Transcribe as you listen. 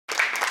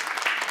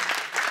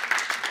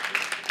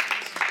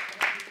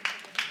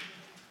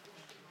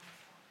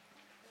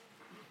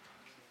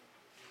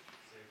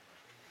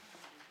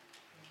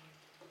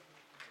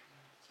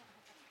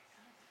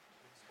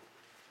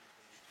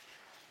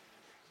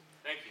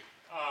Thank you.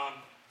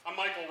 I'm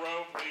Michael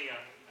Rowe. Let me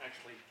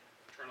actually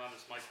turn on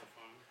this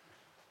microphone.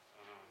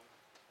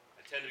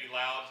 I tend to be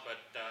loud, but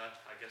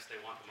I guess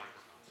they want the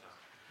microphone. So,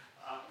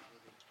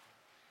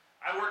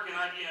 I work in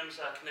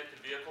IBM's connected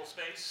vehicle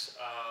space,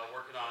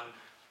 working on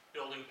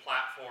building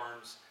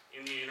platforms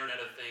in the Internet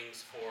of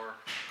Things for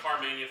car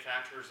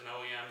manufacturers and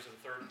OEMs and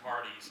third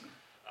parties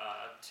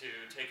to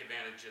take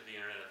advantage of the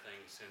Internet of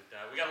Things. And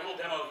we got a little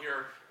demo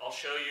here. I'll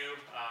show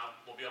you.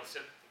 We'll be able to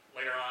sit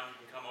later on. You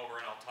can come over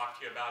and I'll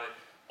talk to you about it.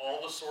 All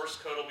the source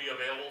code will be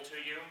available to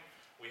you.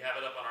 We have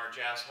it up on our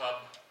Jazz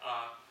Hub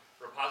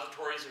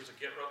repositories. There's a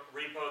Git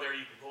repo there.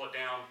 You can pull it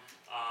down,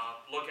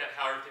 look at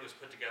how everything was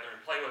put together and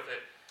play with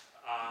it,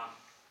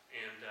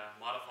 and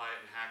modify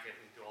it and hack it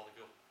and do all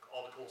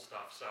the cool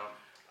stuff. So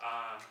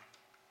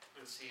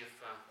let's see if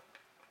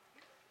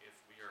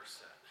we are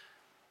set.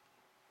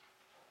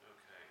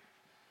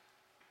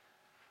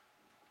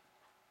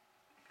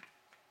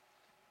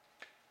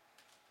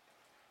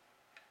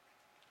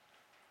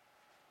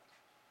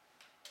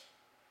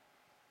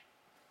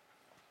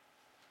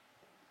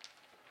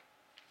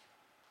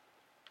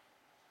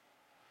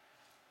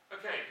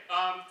 Okay. Okay,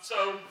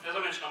 so as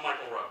I mentioned, I'm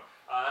Michael Rowe.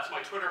 That's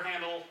my Twitter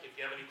handle. If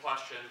you have any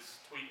questions,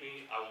 tweet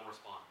me, I will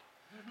respond.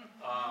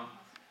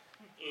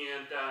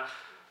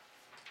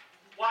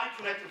 Why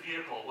connected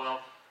vehicle?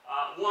 Well,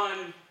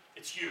 one,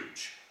 it's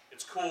huge.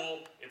 It's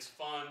cool, it's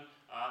fun.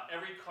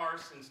 Every car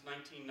since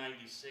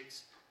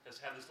 1996 has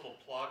had this little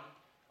plug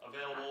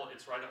available.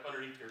 It's right up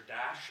underneath your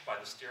dash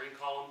by the steering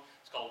column.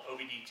 It's called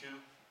OBD2.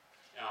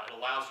 It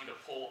allows you to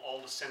pull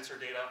all the sensor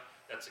data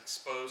that's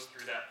exposed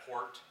through that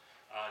port.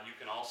 You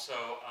can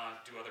also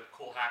do other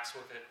cool hacks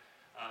with it.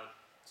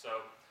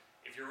 So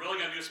if you're really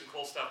going to do some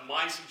cool stuff,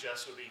 my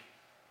suggestion would be,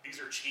 these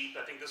are cheap.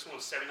 I think this one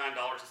was $79.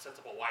 It sets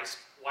up a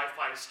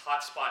Wi-Fi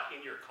hotspot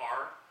in your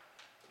car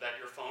that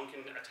your phone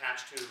can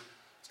attach to.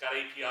 It's got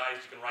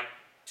APIs. You can write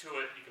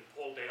to it. You can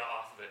pull data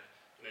off of it,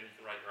 and then you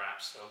can write your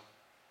apps. So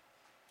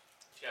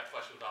if you have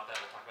questions about that,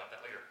 we'll talk about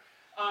that later.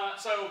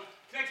 So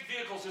connected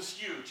vehicles is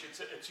huge. It's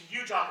a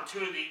huge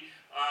opportunity.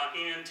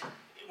 And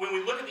when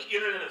we look at the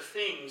Internet of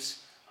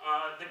Things,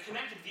 the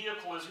connected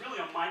vehicle is really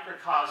a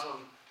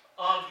microcosm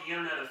of the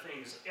Internet of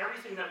Things.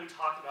 Everything that we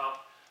talk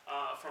about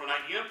from an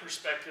IBM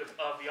perspective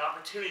of the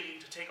opportunity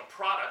to take a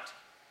product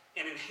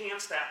and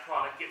enhance that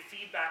product, get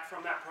feedback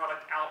from that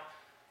product out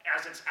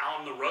as it's out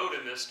on the road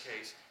in this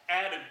case,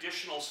 add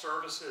additional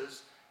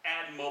services,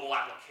 add mobile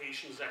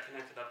applications that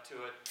connect it up to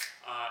it,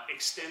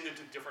 extend it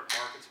to different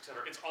markets,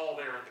 etc. It's all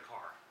there in the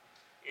car.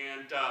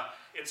 And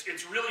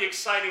it's really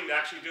exciting to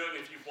actually do it.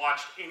 And if you've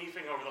watched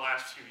anything over the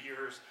last few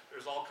years,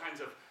 there's all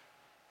kinds of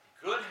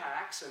good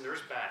hacks and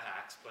there's bad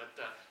hacks, but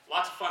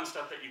lots of fun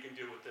stuff that you can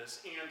do with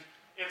this. And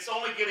it's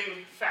only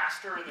getting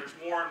faster, and there's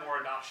more and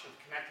more adoption of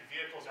connected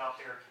vehicles out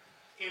there.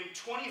 In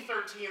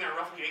 2013, there are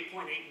roughly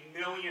 8.8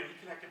 million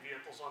connected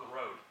vehicles on the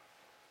road.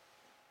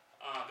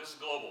 This is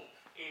global.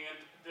 And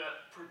the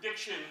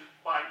prediction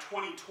by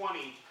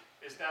 2020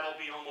 is that'll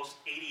be almost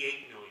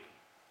 88 million.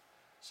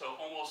 So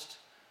almost,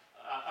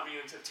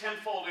 it's a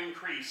tenfold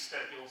increase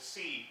that you'll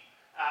see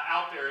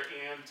out there,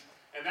 and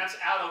that's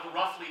out of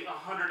roughly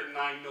 109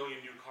 million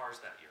new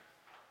cars that year.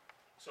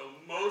 So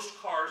most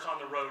cars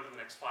on the road in the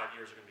next 5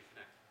 years are going to be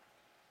connected.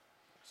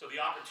 So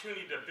the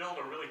opportunity to build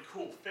a really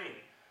cool thing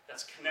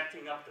that's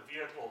connecting up the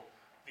vehicle,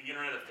 the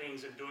Internet of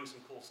Things, and doing some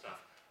cool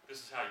stuff,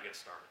 this is how you get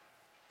started.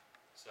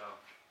 So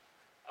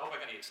I hope I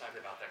got you excited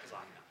about that, because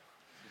I am.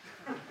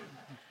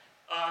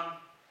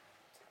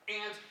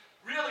 And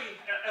really,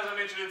 as I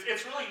mentioned,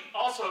 it's really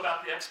also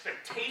about the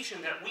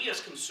expectation that we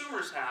as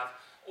consumers have,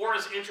 or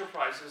as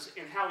enterprises,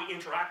 in how we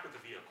interact with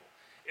the vehicle.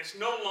 It's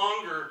no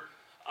longer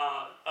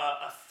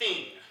a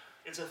thing.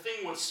 It's a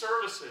thing with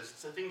services.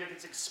 It's a thing that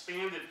gets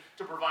expanded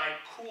to provide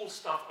cool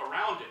stuff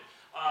around it.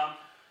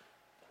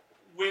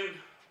 When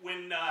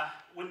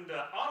the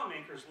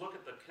automakers look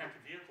at the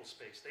connected vehicle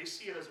space, they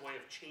see it as a way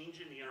of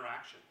changing the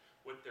interaction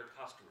with their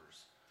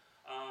customers.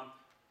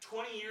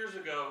 20 years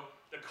ago,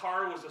 the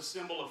car was a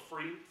symbol of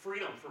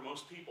freedom for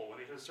most people. When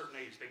they hit a certain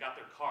age, they got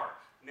their car.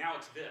 Now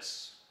it's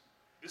this.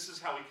 This is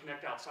how we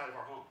connect outside of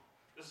our home.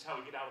 This is how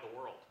we get out of the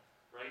world,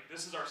 right?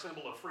 This is our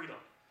symbol of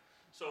freedom.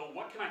 So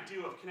what can I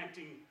do of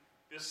connecting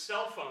this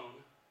cell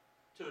phone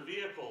to the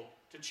vehicle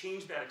to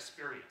change that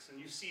experience? And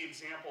you see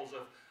examples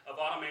of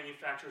auto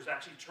manufacturers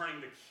actually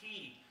turning the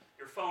key,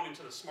 your phone,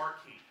 into the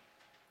smart key,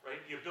 right?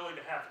 The ability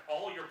to have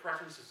all your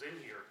preferences in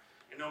here,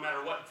 and no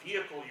matter what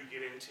vehicle you get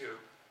into,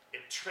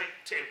 it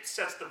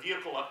sets the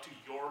vehicle up to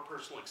your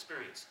personal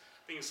experience.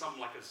 Think of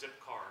something like a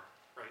zip car,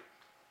 right?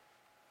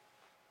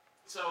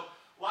 So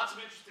lots of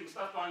interesting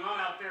stuff going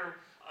on out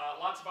there,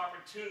 lots of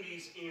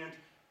opportunities, and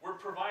we're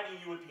providing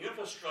you with the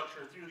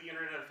infrastructure through the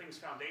Internet of Things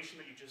Foundation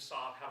that you just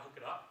saw, how to hook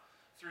it up,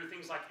 through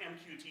things like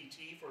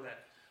MQTT for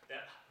that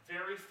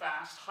very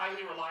fast,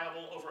 highly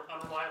reliable over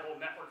unreliable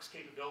networks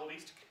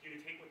capabilities to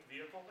communicate with the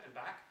vehicle and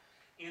back,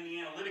 and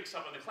the analytics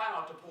up in the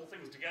cloud to pull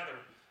things together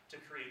to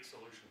create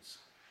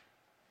solutions.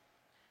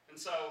 And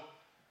so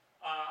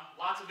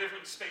Lots of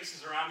different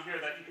spaces around here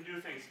that you can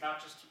do things,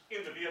 not just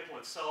in the vehicle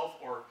itself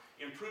or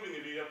improving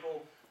the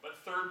vehicle, but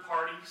third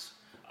parties,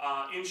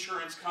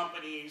 insurance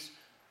companies,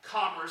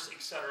 commerce,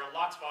 etc.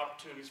 Lots of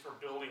opportunities for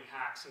building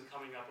hacks and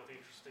coming up with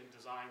interesting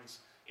designs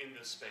in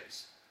this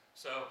space.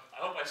 So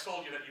I hope I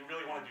sold you that you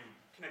really want to do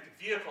connected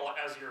vehicle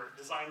as your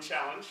design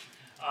challenge.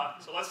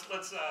 So let's look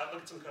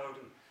at some code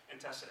and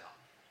test it out.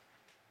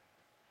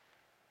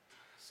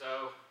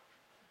 So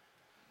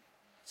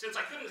since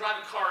I couldn't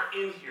drive a car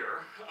in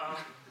here,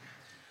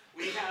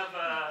 we have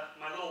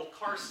my little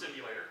car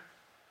simulator.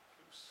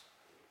 Oops.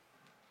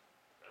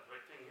 Got the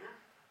right thing here.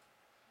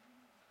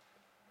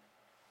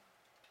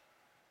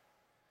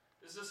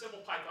 This is a simple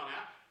Python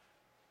app.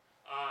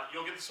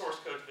 You'll get the source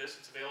code to this.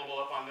 It's available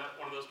up on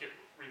one of those Git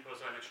repos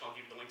that I mentioned. I'll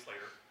give you the links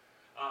later.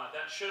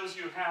 That shows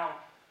you how,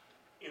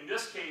 in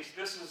this case,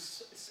 this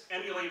is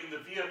emulating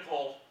the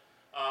vehicle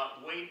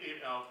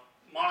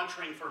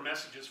monitoring for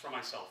messages from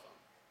my cell phone.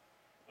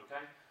 Okay?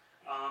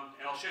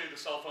 And I'll show you the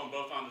cell phone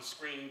both on the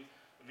screen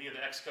via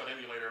the Xcode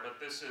emulator, but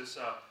this is,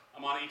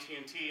 I'm on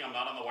AT&T, I'm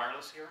not on the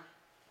wireless here.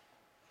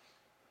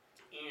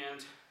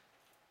 And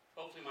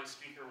hopefully my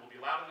speaker will be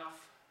loud enough.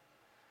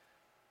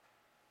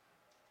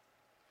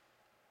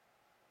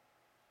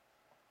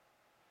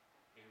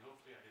 And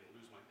hopefully I didn't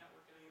lose my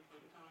network at any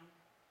point in time.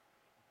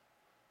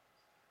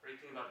 Great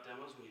thing about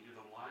demos when you do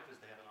them live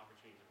is they have an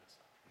opportunity to mess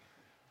up.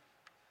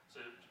 So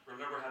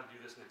remember how to do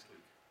this next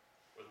week,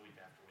 or the week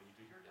after when you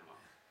do your demo.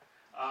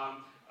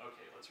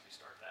 Okay, let's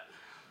restart that.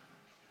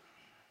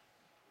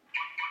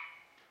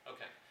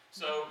 Okay,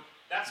 so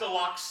that's a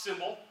lock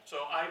symbol.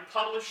 So I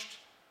published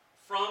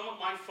from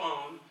my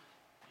phone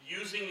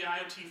using the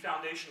IoT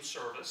Foundation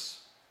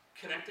service,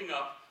 connecting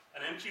up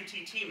an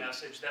MQTT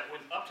message that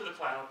went up to the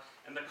cloud,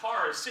 and the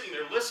car is sitting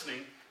there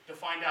listening to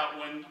find out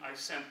when I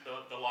sent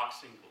the lock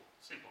signal.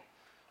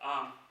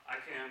 I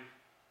can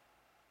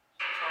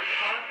start the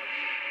car,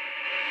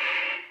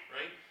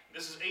 right?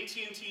 This is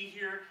AT&T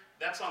here.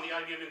 That's on the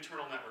IBM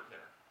internal network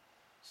there.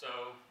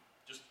 So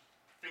just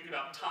think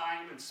about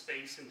time and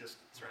space and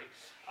distance, right?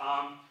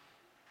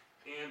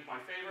 And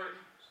my favorite,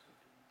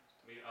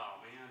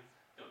 oh man,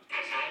 don't do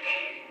this.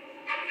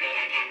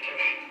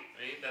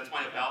 Right? That's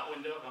my about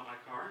window about my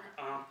car.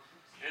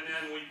 And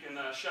then we can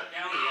shut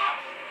down the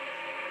app.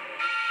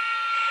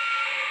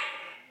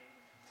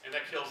 And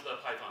that kills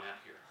the Python app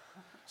here.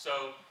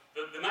 So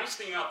the nice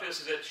thing about this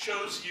is it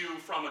shows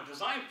you from a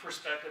design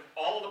perspective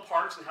all the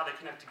parts and how they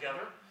connect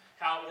together,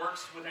 how it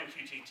works with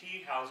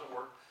MQTT, how does it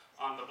work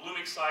on the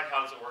Bluemix side,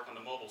 how does it work on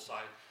the mobile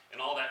side, and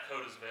all that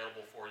code is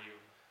available for you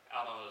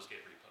out on those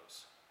Git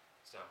repos.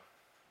 So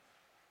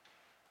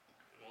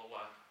we'll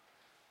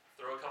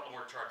throw a couple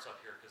more charts up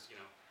here because, you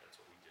know,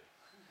 that's what we do.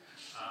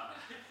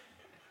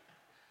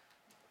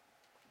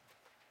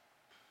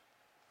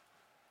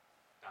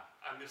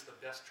 I missed the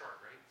best chart,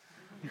 right?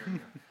 Here we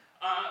go.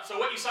 So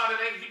what you saw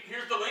today,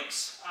 here's the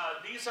links.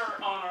 These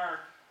are on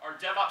our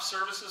DevOps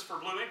services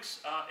for Bluemix,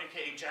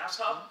 aka Jazz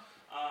Hub.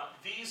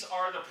 These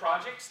are the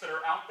projects that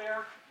are out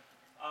there.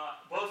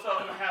 Both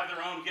of them have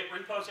their own Git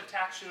repos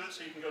attached to it,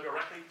 so you can go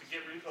directly to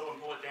Git repo and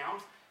pull it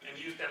down and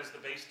use that as the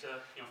base to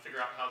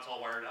figure out how it's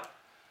all wired up.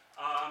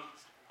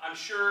 I'm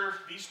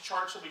sure these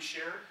charts will be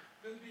shared.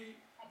 Will be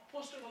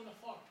posted on the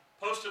forum.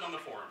 Posted on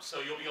the forum, so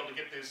you'll be able to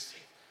get this.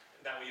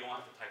 That way you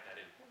won't have to type that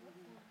in.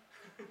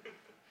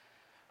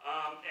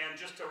 And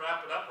just to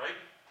wrap it up, right?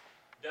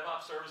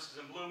 DevOps services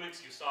in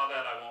Bluemix, you saw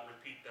that, I won't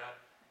repeat that,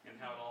 and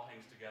how it all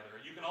hangs together.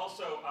 You can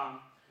also,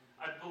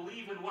 I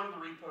believe in one of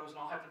the repos, and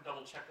I'll have to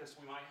double check this,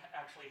 we might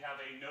actually have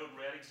a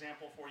Node-RED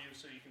example for you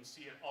so you can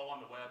see it all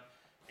on the web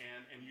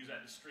and use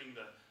that to string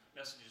the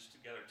messages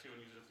together too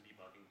and use it as a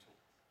debugging tool.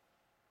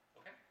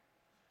 Okay?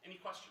 Any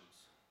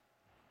questions?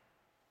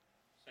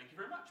 Thank you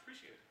very much,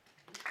 appreciate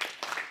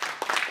it.